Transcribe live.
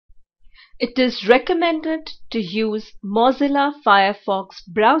It is recommended to use Mozilla Firefox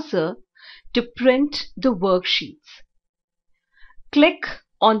browser to print the worksheets. Click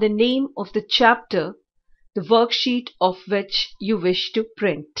on the name of the chapter, the worksheet of which you wish to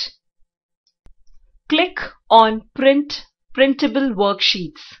print. Click on Print Printable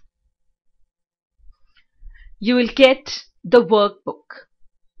Worksheets. You will get the workbook.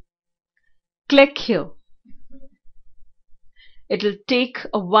 Click here. It will take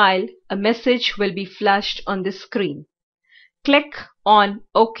a while. A message will be flashed on the screen. Click on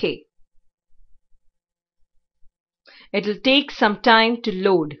OK. It will take some time to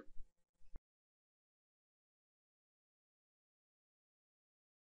load.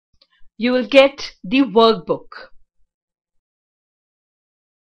 You will get the workbook.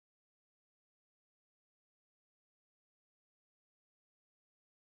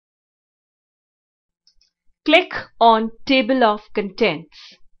 Click on Table of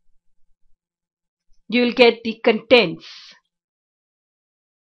Contents. You will get the contents.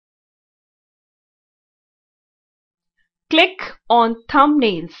 Click on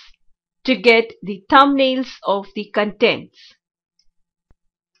Thumbnails to get the thumbnails of the contents.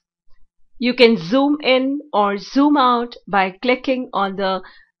 You can zoom in or zoom out by clicking on the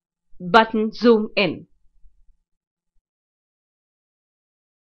button Zoom In.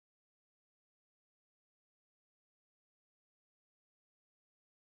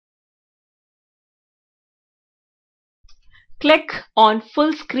 Click on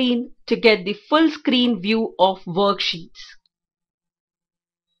Full Screen to get the full screen view of worksheets.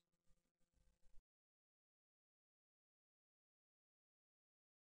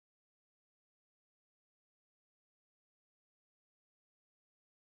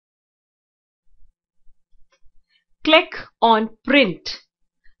 Click on Print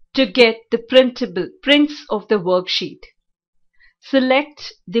to get the printable prints of the worksheet.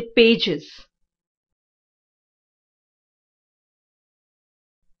 Select the pages.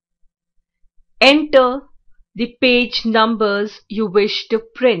 Enter the page numbers you wish to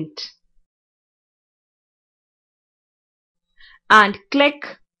print and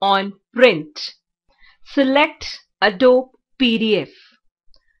click on Print. Select Adobe PDF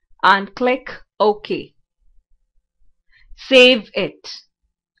and click OK. Save it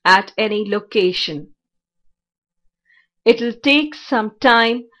at any location. It will take some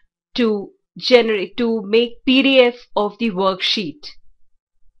time to make PDF of the worksheet.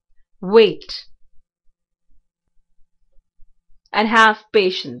 Wait and have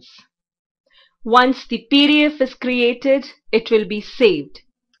patience. Once the PDF is created, it will be saved.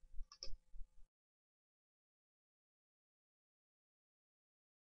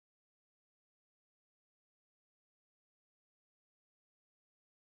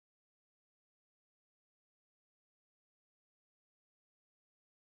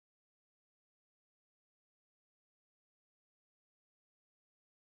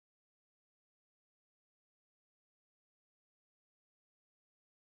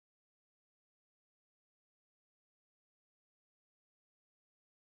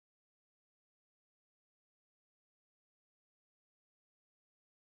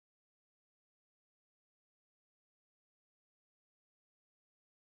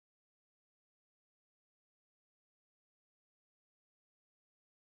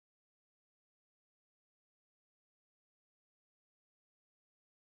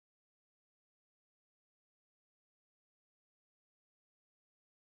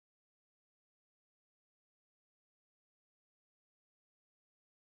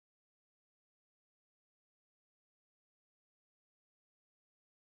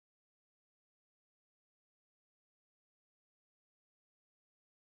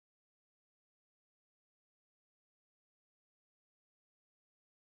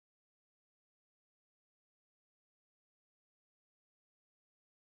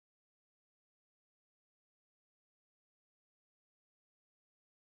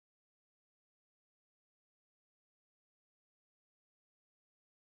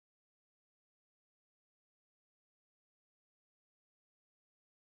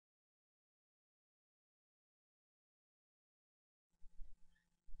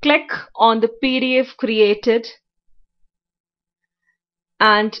 Click on the PDF created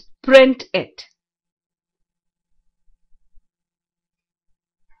and print it.